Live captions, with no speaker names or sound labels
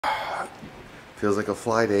Feels like a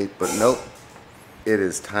fly date, but nope. It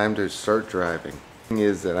is time to start driving. The thing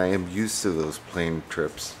is that I am used to those plane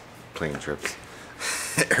trips,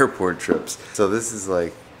 airport trips. So this is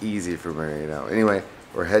like easy for me right now. Anyway,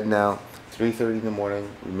 we're heading out. 3:30 in the morning.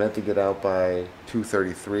 We meant to get out by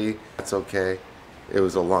 2:33. That's okay. It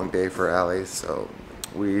was a long day for Allie, so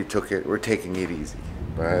we're taking it easy.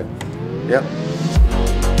 But yep.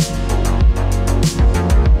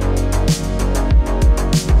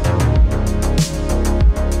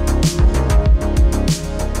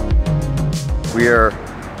 We are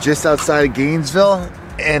just outside of Gainesville,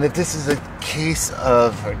 and if this is a taste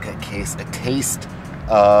of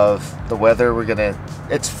the weather,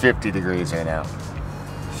 it's 50 degrees right now.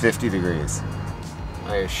 50 degrees.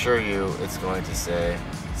 I assure you it's going to say,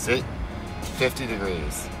 see, 50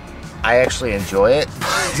 degrees. I actually enjoy it.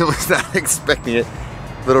 I was not expecting it.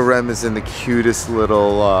 Little Rem is in the cutest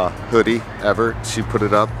little hoodie ever. She put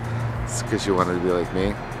it up. It's because she wanted to be like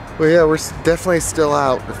me. Well, yeah, we're definitely still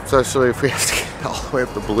out, especially if we have to get all the way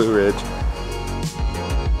up the Blue Ridge.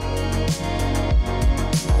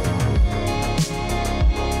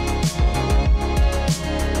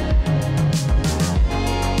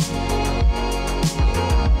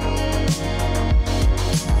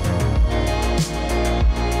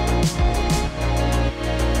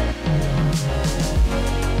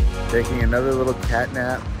 Taking another little cat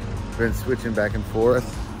nap. Been switching back and forth.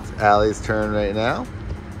 It's Allie's turn right now.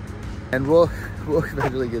 And we'll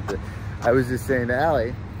eventually get there. I was just saying to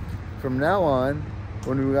Allie, from now on,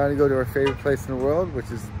 when we want to go to our favorite place in the world,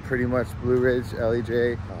 which is pretty much Blue Ridge,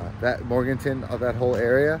 LEJ, that Morganton, that whole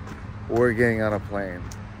area, we're getting on a plane.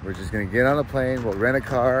 We're just gonna get on a plane, we'll rent a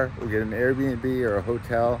car, we'll get an Airbnb or a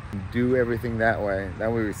hotel, and do everything that way.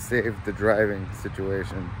 That way we save the driving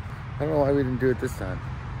situation. I don't know why we didn't do it this time.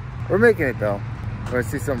 We're making it though. We're gonna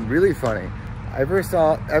see something really funny. Ever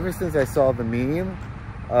since I saw the meme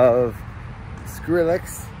of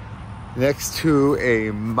Skrillex next to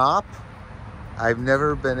a mop, I've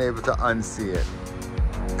never been able to unsee it,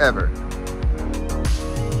 ever.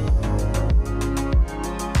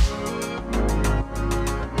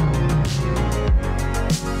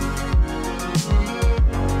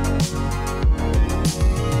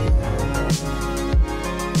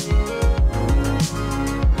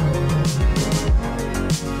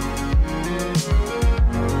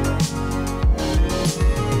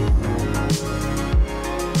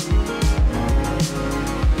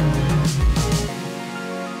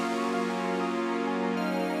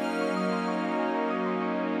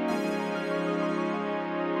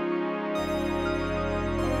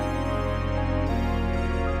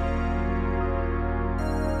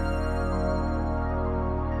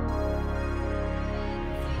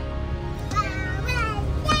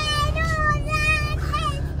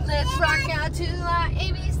 Rock out to our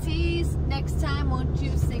ABCs. Next time, won't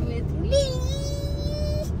you sing with me?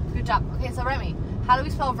 Good job. Okay, so Remy. How do we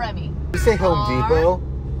spell Remy? You say Home Depot?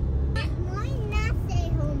 Why not say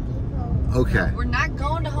Home Depot? Okay. We're not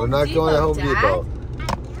going to Home Depot. We're not going to Home Dad. Depot.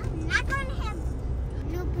 I'm not going to have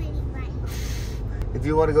no pretty white. If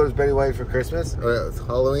you want to go to Betty White for Christmas or it's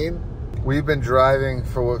Halloween, we've been driving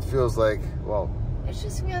for what feels like, well, It's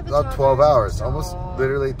just we have about 12 hours. Almost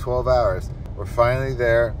literally 12 hours. We're finally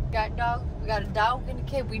there. We got a dog and a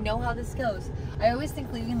kid. We know how this goes. I always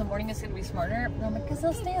think leaving in the morning is going to be smarter. And I'm like, because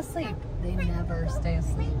they'll stay asleep. They never stay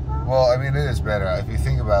asleep. Well, I mean, it is better. If you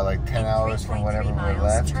think about like 10 hours from whenever we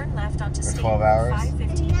left, turn left onto or 12 hours,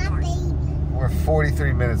 we're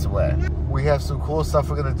 43 minutes away. We have some cool stuff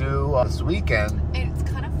we're going to do this weekend. And it's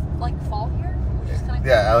kind of like fall here. Which is kind of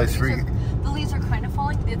Yeah, cool. Allie's freaking. The leaves are kind of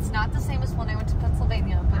falling. It's not the same as when I went to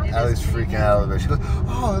Pennsylvania, but it Allie's is freaking out of it. She goes,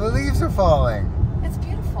 oh, the leaves are falling. It's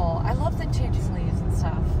beautiful. I love the changing leaves and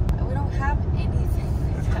stuff. We don't have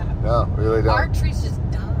anything like that. No, we really don't. Our trees just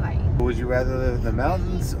die. Would you rather live in the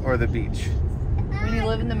mountains or the beach? When you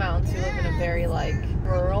live in the mountains, you live in a very like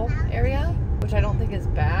rural area, which I don't think is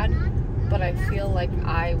bad, but I feel like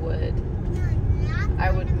I would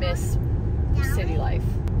miss city life.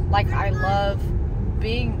 Like I love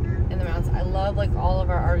being in the mountains. I love like all of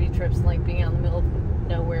our RV trips and like being out in the middle of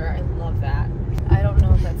nowhere. I love that. I don't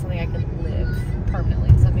know if that's something I could live permanently.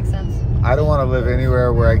 Does that make sense? I don't want to live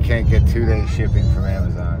anywhere where I can't get 2-day shipping from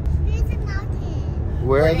Amazon. There's a mountain.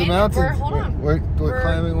 Where are the mountains? Hold on. We're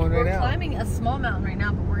climbing one right now. We're climbing a small mountain right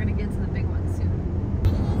now, but we're going to get to the big one soon.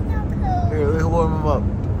 It's so cold. Here, let me warm them up.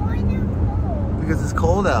 Why not cold? Because it's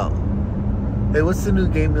cold out. Hey, what's the new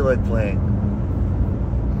game you like playing?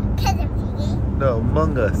 Pedigree. No,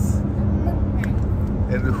 Among Us.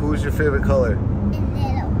 And who's your favorite color?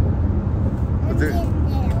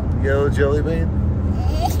 Yellow jelly bean?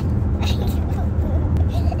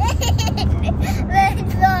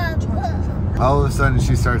 all of a sudden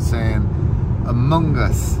she starts saying, Among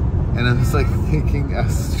Us. And I was like thinking, yeah,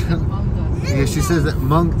 she says that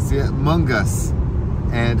Among Us.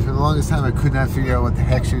 And for the longest time I could not figure out what the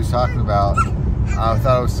heck she was talking about. I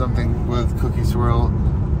thought it was something with Cookie Swirl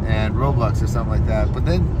and Roblox or something like that. But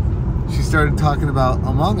then she started talking about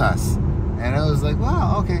Among Us. And I was like,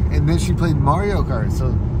 wow, okay. And then she played Mario Kart.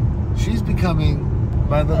 So she's becoming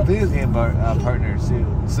my little video game partner too.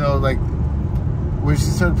 So like, when she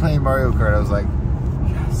started playing Mario Kart, I was like,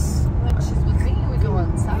 yes. When she's with me, we go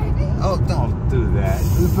outside. Oh, don't do that.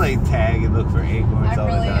 We play tag and look for acorns all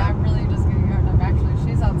the time. I'm really just getting hurt.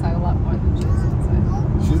 She's outside a lot more than she's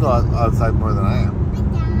inside. She's a lot outside more than I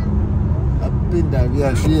am. Up and down.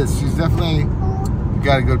 Yeah, she is. She's definitely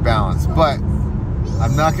got a good balance. But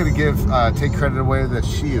I'm not going to take credit away that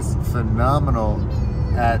she is phenomenal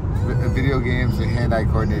at video games and hand-eye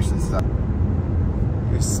coordination stuff.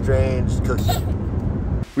 You're strange cookie.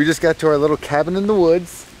 We just got to our little cabin in the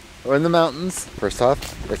woods or in the mountains. First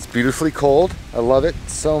off, it's beautifully cold. I love it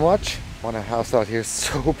so much. I want a house out here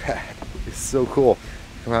so bad. It's so cool.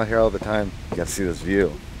 Come out here all the time. You gotta see this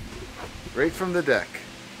view. Right from the deck.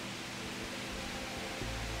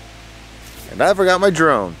 And I forgot my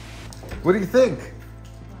drone. What do you think?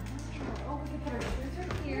 Oh, we can put our shoes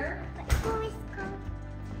right here.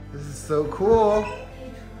 This is so cool.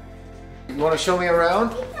 You want to show me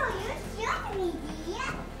around?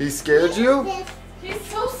 He scared you? He's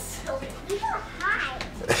so silly.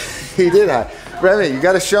 He did hide. Remy, you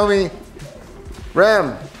got to show me.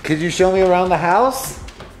 Rem, could you show me around the house?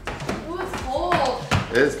 Ooh, it's cold.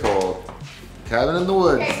 It is cold. Cabin in the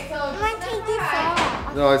woods. Okay, so I'm gonna take this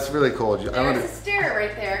off. No, it's really cold. There's a stair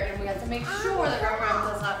right there, and we have to make sure that our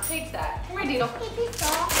Rem does not take that. Come here, Dino. Take this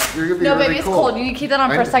off. You're gonna be No, really baby, it's cold. You need to keep that on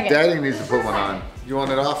for a second. Daddy needs to put one on. You want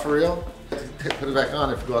it off for real? Put it back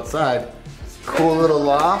on if you go outside. Cool little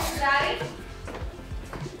loft. Daddy.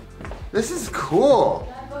 This is cool.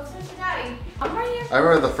 Go to Daddy. I'm right here. I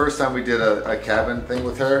remember the first time we did a cabin thing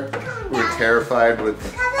with her. We were terrified with the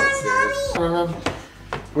stairs. Remember?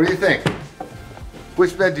 What do you think?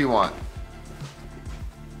 Which bed do you want?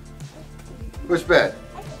 Which bed?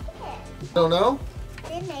 Don't know?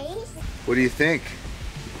 What do you think?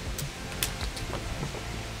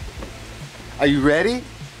 Are you ready?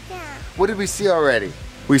 Yeah. What did we see already?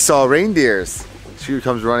 We saw reindeers. She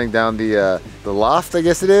comes running down the loft, I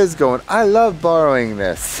guess it is, going, I love borrowing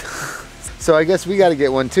this. So I guess we got to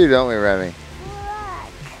get one too, don't we, Remy? Look.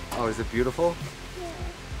 Oh, is it beautiful? Yeah.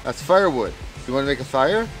 That's firewood. You want to make a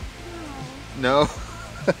fire? No.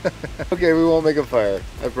 Okay, we won't make a fire.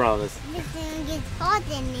 I promise. It's gonna get hot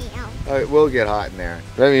in now. All right, we'll get hot in there.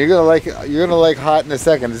 Remy, you're gonna like hot in a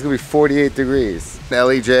second. It's gonna be 48 degrees.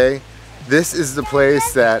 LEJ, this is the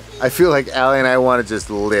place that I feel like Allie and I want to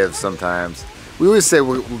just live sometimes. We always say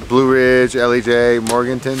Blue Ridge, LEJ,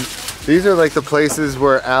 Morganton. These are like the places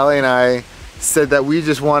where Allie and I said that we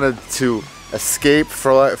just wanted to escape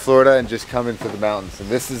Florida and just come into the mountains. And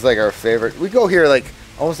this is like our favorite. We go here like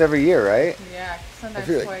almost every year, right? Yeah, sometimes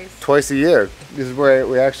Like twice. Twice a year. This is where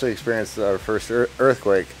we actually experienced our first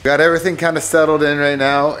earthquake. Got everything kind of settled in right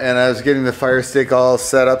now, and I was getting the fire stick all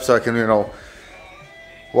set up so I can,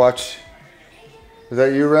 watch. Is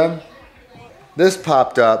that you, Rem? This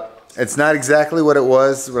popped up. It's not exactly what it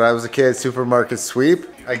was when I was a kid. Supermarket Sweep.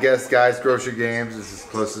 I guess, guys, Grocery Games is as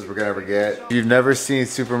close as we're gonna ever get. If you've never seen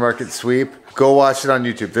Supermarket Sweep, go watch it on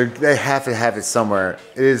YouTube. They have to have it somewhere.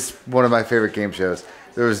 It is one of my favorite game shows.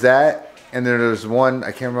 There was that, and then there was one,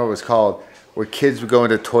 I can't remember what it was called, where kids would go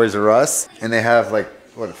into Toys R Us, and they have like,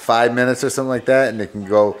 5 minutes or something like that, and they can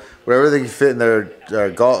go, whatever they can fit in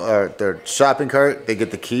their shopping cart, they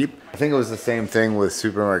get to keep. I think it was the same thing with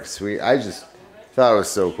Supermarket Sweep. I just thought it was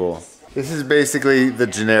so cool. This is basically the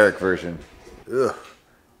generic version. Ugh.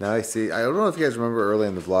 Now I see, I don't know if you guys remember early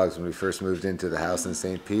in the vlogs when we first moved into the house in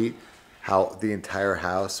St. Pete, how the entire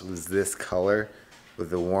house was this color with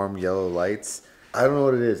the warm yellow lights. I don't know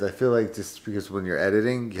what it is. I feel like just because when you're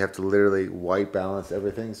editing, you have to literally white balance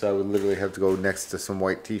everything. So I would literally have to go next to some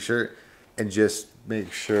white t-shirt and just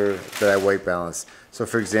make sure that I white balance. So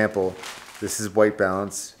for example, this is white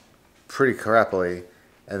balance pretty crappily.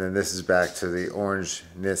 And then this is back to the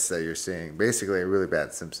orangeness that you're seeing. Basically a really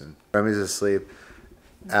bad Simpson. Remy's asleep.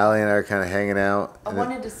 Allie and I are kind of hanging out. I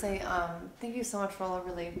wanted to say thank you so much for all the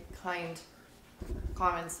really kind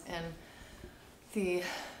comments in the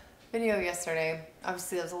video yesterday.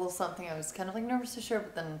 Obviously, that was a little something I was kind of like nervous to share,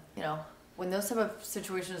 but then, when those type of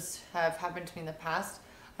situations have happened to me in the past,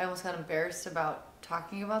 I almost got embarrassed about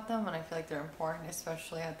talking about them, and I feel like they're important,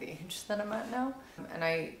 especially at the age that I'm at now. And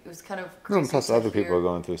it was kind of crazy. Plus other people are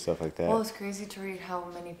going through stuff like that. Well, it was crazy to read how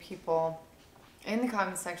many people in the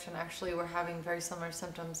comment section actually were having very similar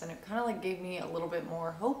symptoms, and it kind of like gave me a little bit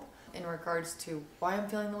more hope in regards to why I'm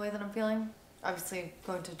feeling the way that I'm feeling. Obviously,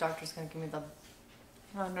 going to the doctor is going to give me the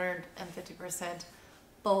 150%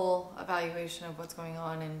 full evaluation of what's going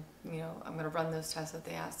on, and you know, I'm going to run those tests that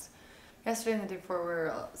they asked. Yesterday and the day before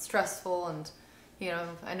were stressful, and you know,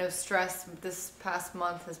 I know stress this past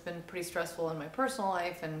month has been pretty stressful in my personal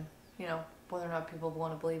life, and you know, whether or not people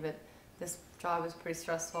want to believe it, this job is pretty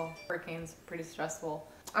stressful. Hurricanes pretty stressful.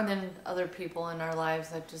 And then other people in our lives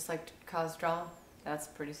that just like to cause drama, that's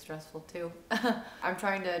pretty stressful too. I'm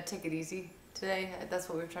trying to take it easy today. That's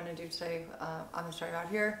what we were trying to do today on this drive out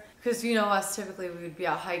here. Because you know, us typically we would be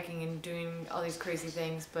out hiking and doing all these crazy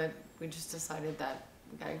things, but we just decided that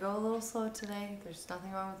we gotta go a little slow today. There's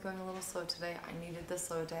nothing wrong with going a little slow today. I needed this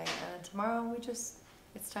slow day. And then tomorrow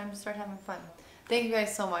it's time to start having fun. Thank you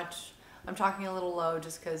guys so much. I'm talking a little low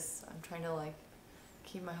just because I'm trying to like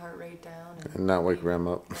keep my heart rate down. And not wake Rem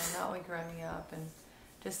up. And not wake Remy up and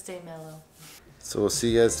just stay mellow. So we'll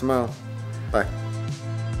see you guys tomorrow. Bye.